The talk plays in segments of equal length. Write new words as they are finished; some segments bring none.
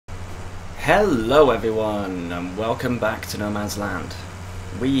Hello everyone and welcome back to No Man's Land.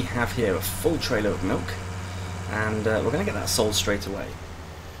 We have here a full trailer of milk and we're going to get that sold straight away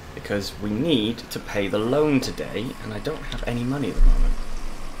because we need to pay the loan today and I don't have any money at the moment.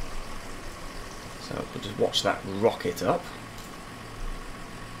 So we'll just watch that rocket up.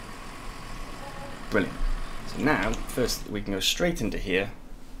 Brilliant. So now first we can go straight into here.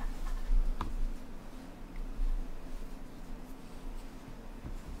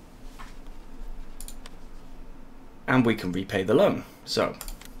 And we can repay the loan. So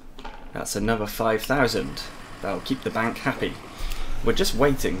that's another 5,000. That'll keep the bank happy. We're just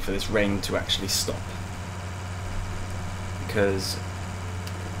waiting for this rain to actually stop. Because,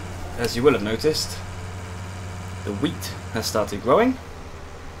 as you will have noticed, the wheat has started growing.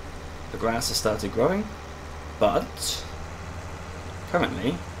 The grass has started growing. But,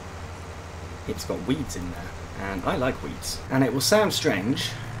 currently, it's got weeds in there. And I like weeds. And it will sound strange,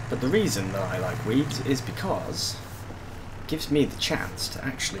 but the reason that I like weeds is because gives me the chance to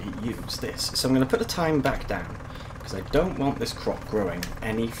actually use this. So I'm going to put the time back down because I don't want this crop growing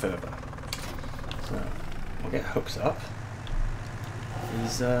any further. So we'll get hooked up.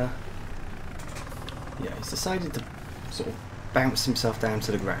 He's decided to sort of bounce himself down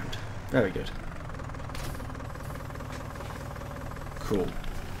to the ground. Very good. Cool.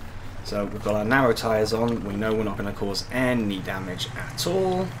 So we've got our narrow tyres on. We know we're not going to cause any damage at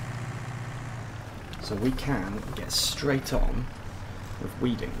all. So we can get straight on with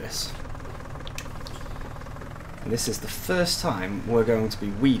weeding this. And this is the first time we're going to be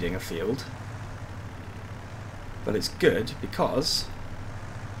weeding a field. But it's good because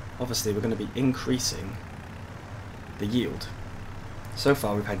obviously we're going to be increasing the yield. So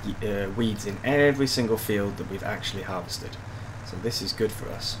far we've had weeds in every single field that we've actually harvested. So this is good for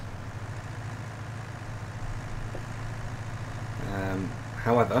us.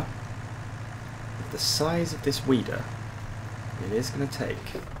 However, the size of this weeder, it is going to take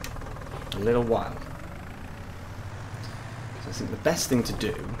a little while. So I think the best thing to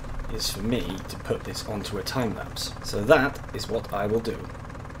do is for me to put this onto a time lapse. So that is what I will do.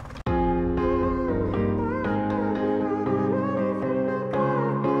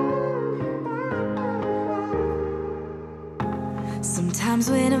 Sometimes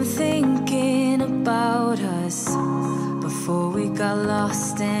when I'm thinking about us, before we got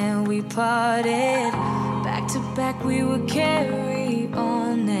lost and we parted, back to back we would carry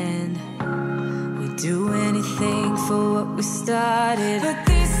on and we'd do anything for what we started. But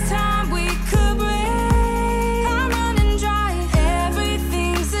this time we could break, I'm running dry,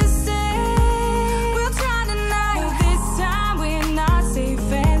 everything's the same. We'll try tonight, but this time we're not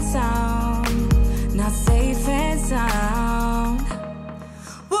safe and sound, not safe and sound.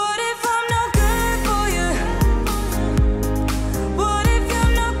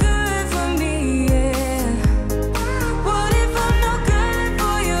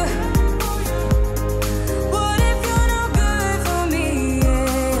 Yeah.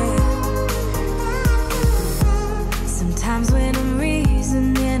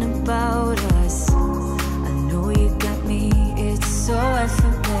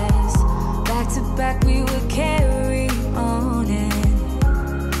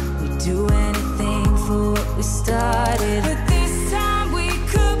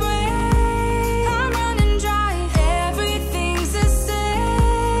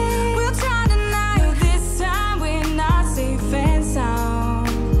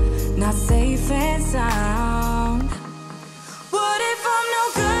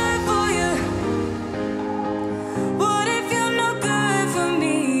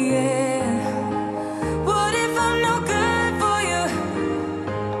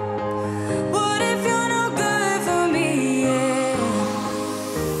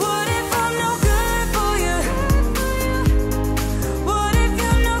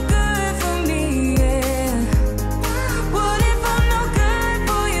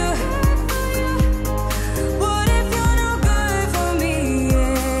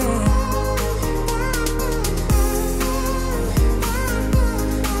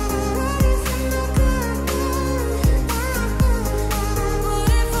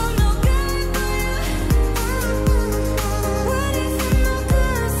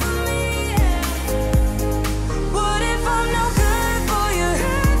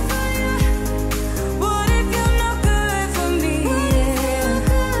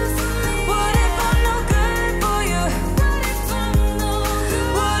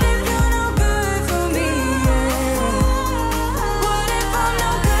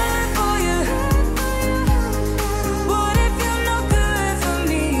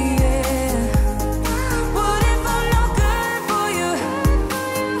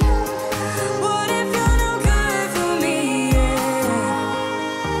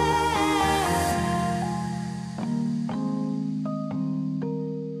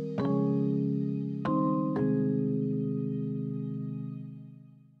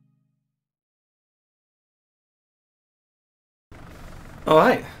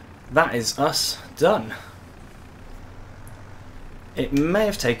 Alright, that is us done. It may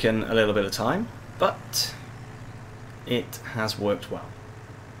have taken a little bit of time, but it has worked well.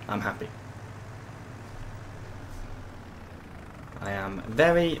 I'm happy. I am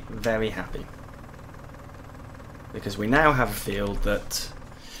very, very happy. Because we now have a field that,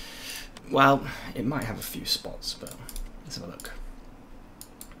 well, it might have a few spots, but let's have a look.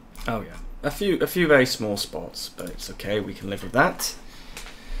 Oh yeah, a few very small spots, but it's okay, we can live with that.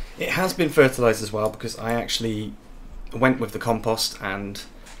 It has been fertilised as well, because I actually went with the compost and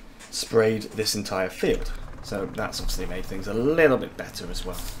sprayed this entire field. So that's obviously made things a little bit better as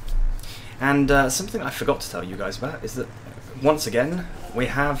well. And something I forgot to tell you guys about is that, once again, we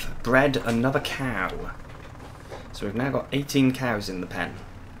have bred another cow. So we've now got 18 cows in the pen.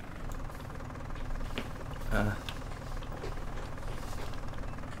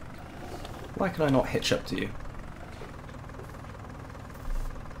 Why can I not hitch up to you?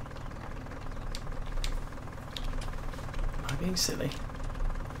 Am I being silly?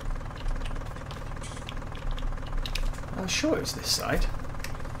 I'm sure it's this side.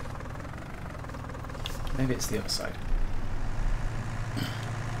 Maybe it's the other side.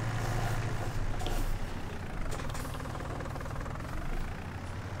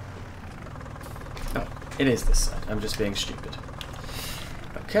 Oh, it is this side. I'm just being stupid.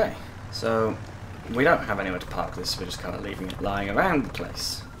 Okay, so we don't have anywhere to park this, we're just kind of leaving it lying around the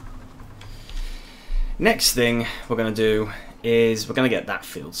place. Next thing we're going to do is we're going to get that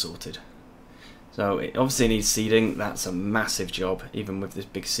field sorted. So it obviously needs seeding, that's a massive job, even with this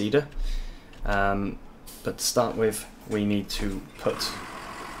big seeder. But to start with, we need to put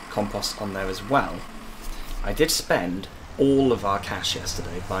compost on there as well. I did spend all of our cash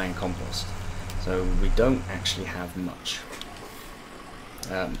yesterday buying compost, so we don't actually have much.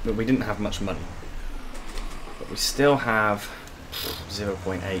 But we didn't have much money. But we still have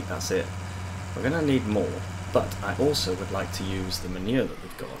 0.8, that's it. We're going to need more, but I also would like to use the manure that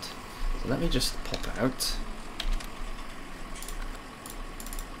we've got. So let me just pop out.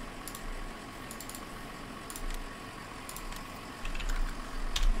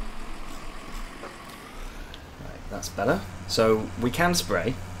 Right, that's better. So we can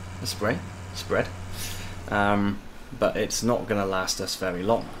spread, but it's not going to last us very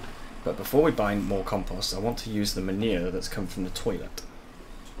long. But before we buy more compost, I want to use the manure that's come from the toilet.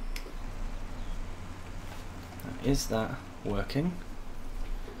 Now, is that working?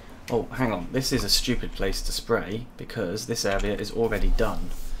 Oh, hang on, this is a stupid place to spray because this area is already done.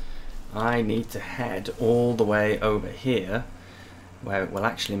 I need to head all the way over here where it will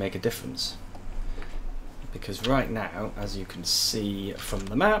actually make a difference. Because right now, as you can see from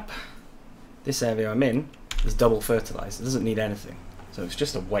the map, this area I'm in is double fertilised. It doesn't need anything, so it's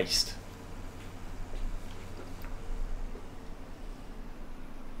just a waste.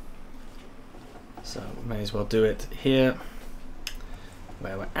 So we may as well do it here,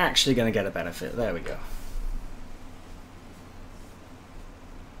 where we're actually going to get a benefit. There we go.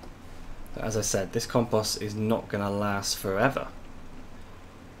 But as I said, this compost is not going to last forever.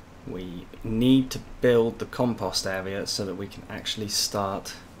 We need to build the compost area so that we can actually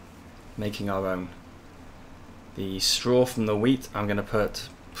start making our own. The straw from the wheat, I'm going to put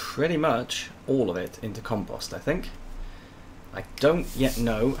pretty much all of it into compost, I think. I don't yet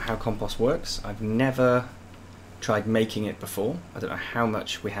know how compost works. I've never tried making it before. I don't know how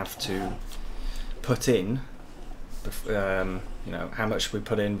much we have to put in, you know, how much we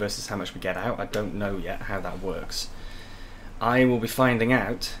put in versus how much we get out. I don't know yet how that works. I will be finding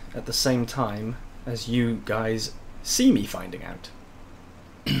out at the same time as you guys see me finding out.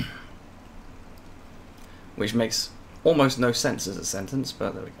 Which makes almost no sense as a sentence,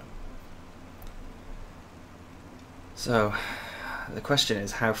 but there we go. So, the question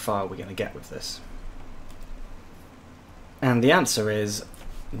is, how far are we going to get with this? And the answer is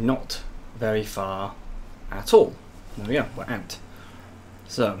not very far at all. There we go, we're out.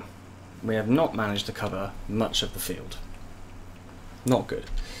 So, we have not managed to cover much of the field. Not good.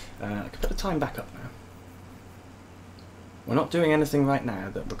 I can put the time back up now. We're not doing anything right now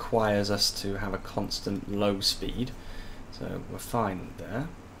that requires us to have a constant low speed, so we're fine there.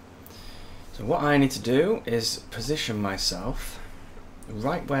 So what I need to do is position myself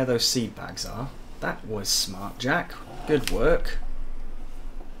right where those seed bags are. That was smart, Jack. Good work.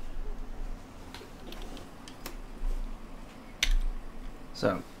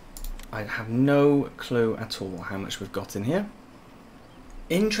 So, I have no clue at all how much we've got in here.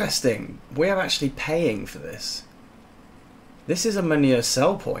 Interesting. We are actually paying for this. This is a manure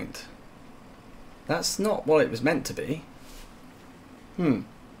sell point. That's not what it was meant to be.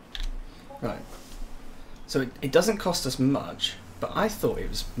 Right. So it doesn't cost us much, but I thought it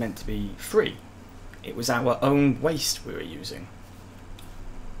was meant to be free. It was our own waste we were using.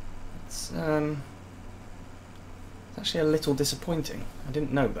 It's actually a little disappointing. I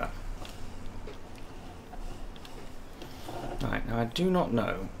didn't know that. Right, now I do not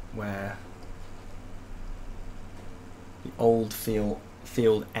know where the old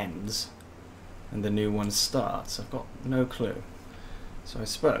field ends and the new one starts. I've got no clue. So I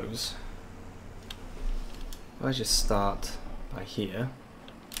suppose if I just start by here,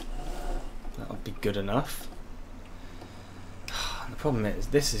 that'll be good enough. The problem is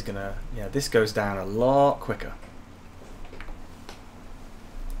this is gonna, yeah, this goes down a lot quicker.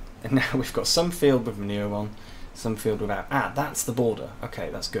 And now we've got some field with manure on, some field without. Ah, that's the border. Okay,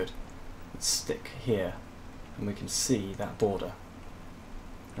 that's good. Let's stick here and we can see that border.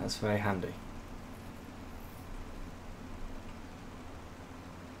 That's very handy.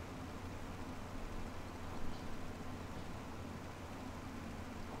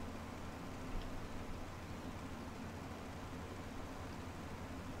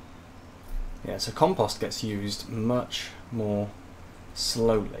 Yeah, so compost gets used much more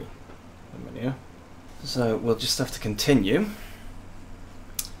slowly than manure. So we'll just have to continue.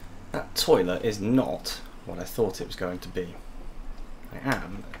 That toilet is not what I thought it was going to be. I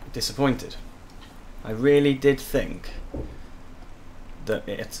am disappointed. I really did think that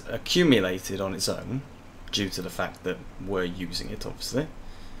it accumulated on its own, due to the fact that we're using it, obviously,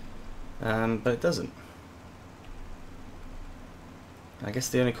 but it doesn't. I guess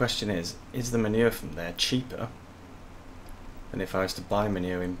the only question is the manure from there cheaper than if I was to buy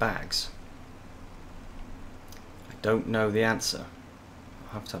manure in bags? I don't know the answer.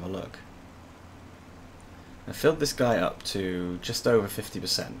 I'll have to have a look. I filled this guy up to just over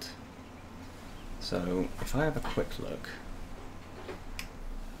 50%. So if I have a quick look,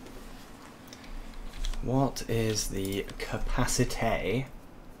 what is the capacity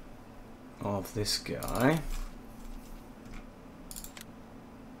of this guy?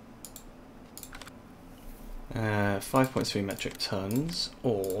 5.3 metric tons,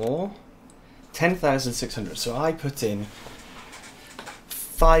 or 10,600. So I put in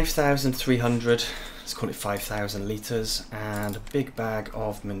 5,300, let's call it 5,000 litres, and a big bag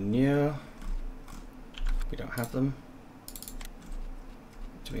of manure. We don't have them.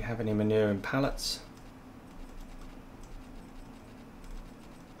 Do we have any manure in pallets?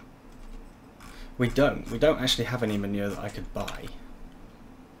 We don't. We don't actually have any manure that I could buy.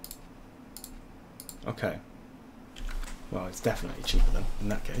 Okay. Well, it's definitely cheaper then, in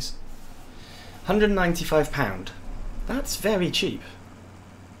that case. £195. That's very cheap.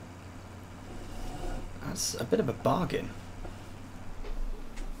 That's a bit of a bargain.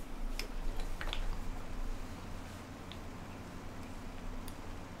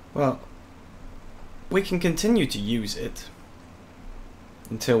 Well, we can continue to use it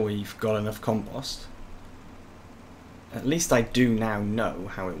until we've got enough compost. At least I do now know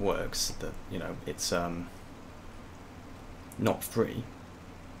how it works, that, you know, it's not free.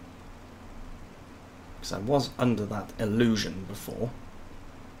 Because I was under that illusion before.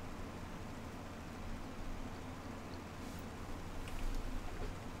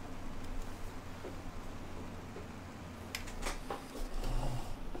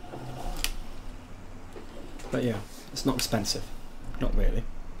 But yeah, it's not expensive. Not really.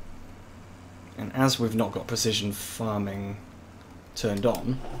 And as we've not got precision farming turned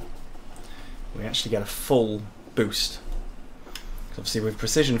on, we actually get a full boost. Because obviously with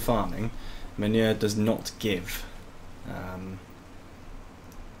precision farming, manure does not give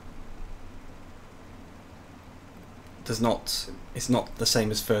it's not the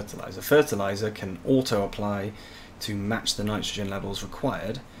same as fertilizer. Fertilizer can auto apply to match the nitrogen levels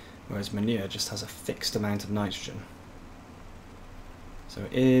required, whereas manure just has a fixed amount of nitrogen. So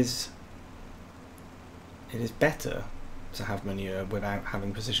it is better to have manure without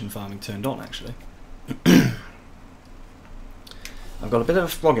having precision farming turned on, actually. I've got a bit of a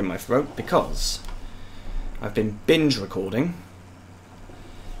frog in my throat because I've been binge recording,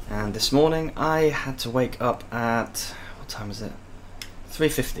 and this morning I had to wake up at, what time is it?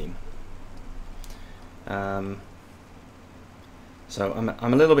 3:15. So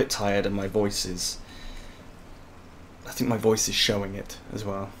I'm a little bit tired, and my voice is, I think my voice is showing it as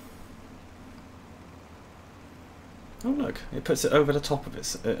well. Oh look, it puts it over the top of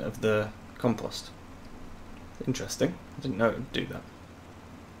it, of the compost. Interesting. I didn't know it would do that.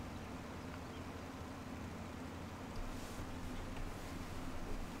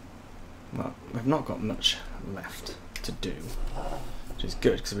 Well, we've not got much left to do, which is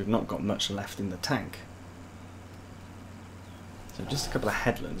good because we've not got much left in the tank. So just a couple of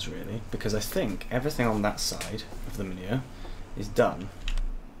headlands really, because I think everything on that side of the manure is done.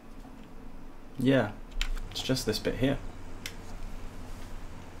 Yeah, it's just this bit here.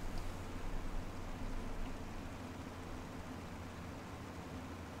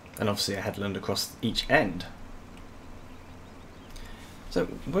 And obviously a headland across each end. So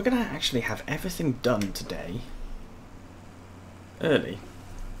we're going to actually have everything done today early.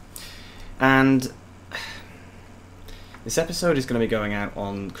 And this episode is going to be going out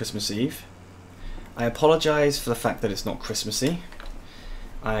on Christmas Eve. I apologise for the fact that it's not Christmassy.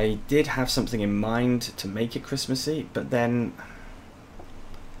 I did have something in mind to make it Christmassy, but then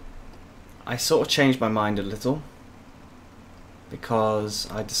I sort of changed my mind a little,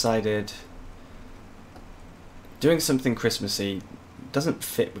 because I decided doing something Christmassy doesn't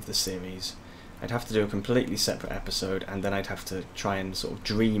fit with the series. I'd have to do a completely separate episode, and then I'd have to try and sort of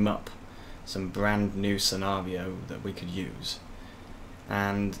dream up some brand new scenario that we could use.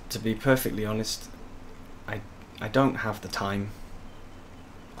 And to be perfectly honest, I don't have the time.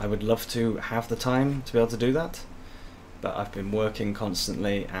 I would love to have the time to be able to do that, but I've been working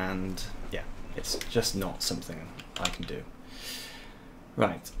constantly, and yeah, it's just not something I can do.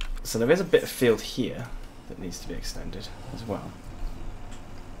 Right, so there is a bit of field here that needs to be extended as well.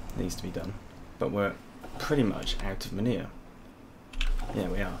 It needs to be done, but we're pretty much out of manure. Yeah,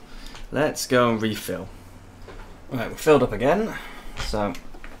 we are. Let's go and refill. Right, we're filled up again, so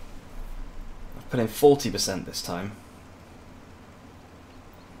I've put in 40% this time.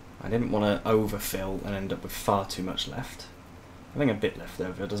 I didn't want to overfill and end up with far too much left. Having a bit left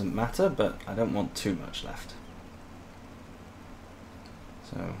over doesn't matter, but I don't want too much left.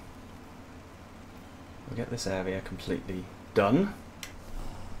 So we'll get this area completely done.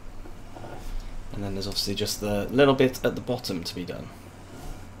 And then there's obviously just the little bit at the bottom to be done.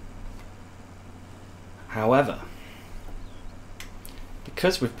 However,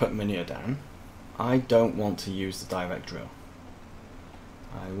 because we've put manure down, I don't want to use the direct drill.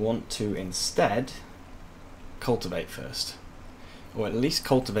 I want to instead cultivate first, or at least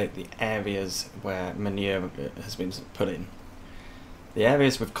cultivate the areas where manure has been put in. The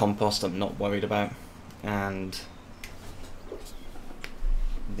areas with compost I'm not worried about, and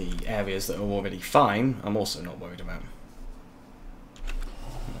the areas that are already fine I'm also not worried about.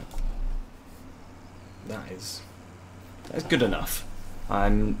 That is good enough.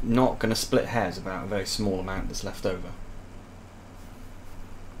 I'm not going to split hairs about a very small amount that's left over.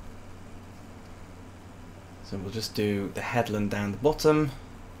 So we'll just do the headland down the bottom,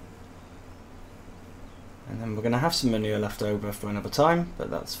 and then we're going to have some manure left over for another time, but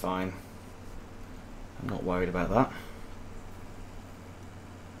that's fine. I'm not worried about that.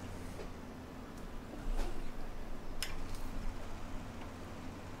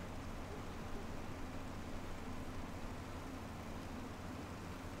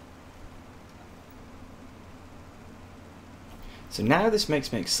 So now this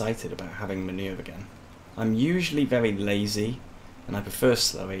makes me excited about having manure again. I'm usually very lazy, and I prefer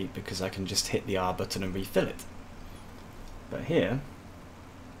slurry because I can just hit the R button and refill it. But here,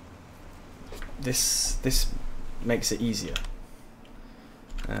 this makes it easier.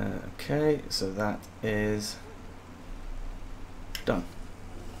 Okay, so that is done.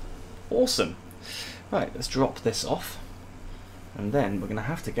 Awesome. Right, let's drop this off, and then we're going to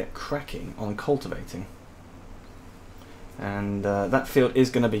have to get cracking on cultivating. And that field is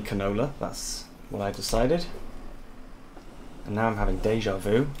going to be canola, that's what I decided. And now I'm having deja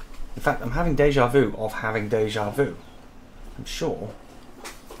vu. In fact, I'm having deja vu of having deja vu. I'm sure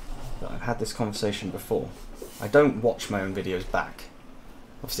that I've had this conversation before. I don't watch my own videos back.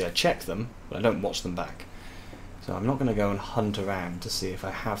 Obviously I check them, but I don't watch them back. So I'm not going to go and hunt around to see if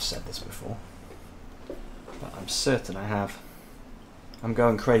I have said this before. But I'm certain I have. I'm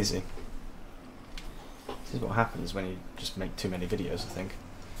going crazy. This is what happens when you just make too many videos, I think.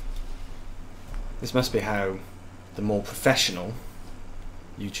 This must be how the more professional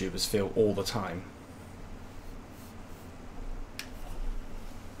YouTubers feel all the time.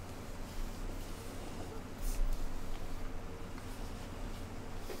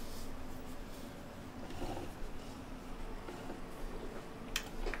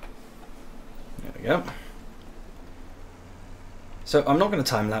 There we go. So I'm not going to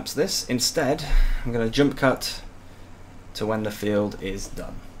time-lapse this. Instead, I'm going to jump cut to when the field is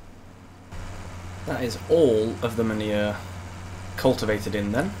done. That is all of the manure cultivated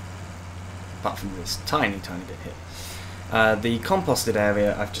in then, apart from this tiny bit here. The composted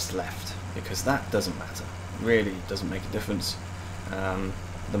area I've just left, because that doesn't matter. It really doesn't make a difference.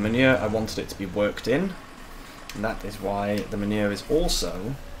 The manure, I wanted it to be worked in, and that is why the manure is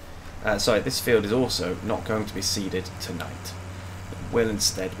also... sorry, this field is also not going to be seeded tonight. It will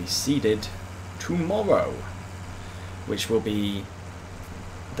instead be seeded tomorrow. which will be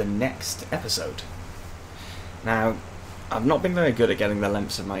the next episode. Now, I've not been very good at getting the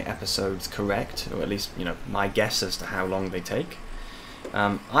lengths of my episodes correct, or at least, you know, my guess as to how long they take.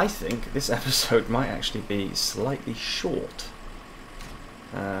 I think this episode might actually be slightly short.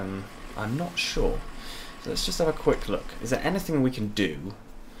 I'm not sure. So let's just have a quick look. Is there anything we can do?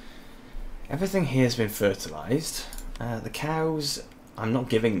 Everything here has been fertilised. The cows, I'm not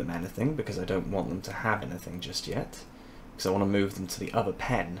giving them anything because I don't want them to have anything just yet. Because I want to move them to the other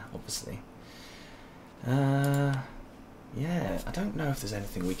pen, obviously. Yeah, I don't know if there's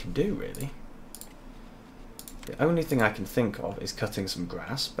anything we can do, really. The only thing I can think of is cutting some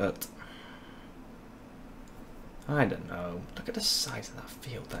grass, but I don't know. Look at the size of that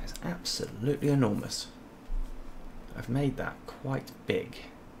field. That is absolutely enormous. I've made that quite big.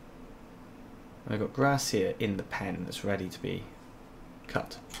 I've got grass here in the pen that's ready to be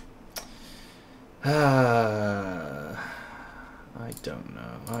cut. I don't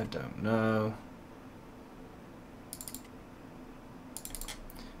know. I don't know.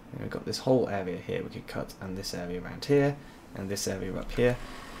 We've got this whole area here we could cut, and this area around here, and this area up here.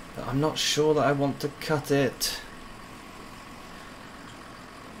 But I'm not sure that I want to cut it.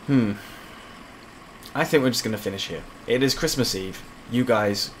 I think we're just going to finish here. It is Christmas Eve. You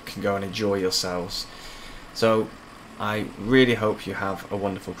guys can go and enjoy yourselves. So I really hope you have a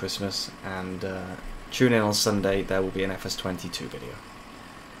wonderful Christmas, and tune in on Sunday. There will be an FS22 video.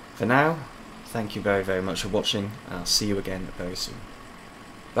 For now, thank you very, very much for watching, and I'll see you again very soon.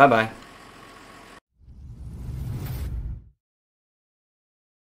 Bye bye.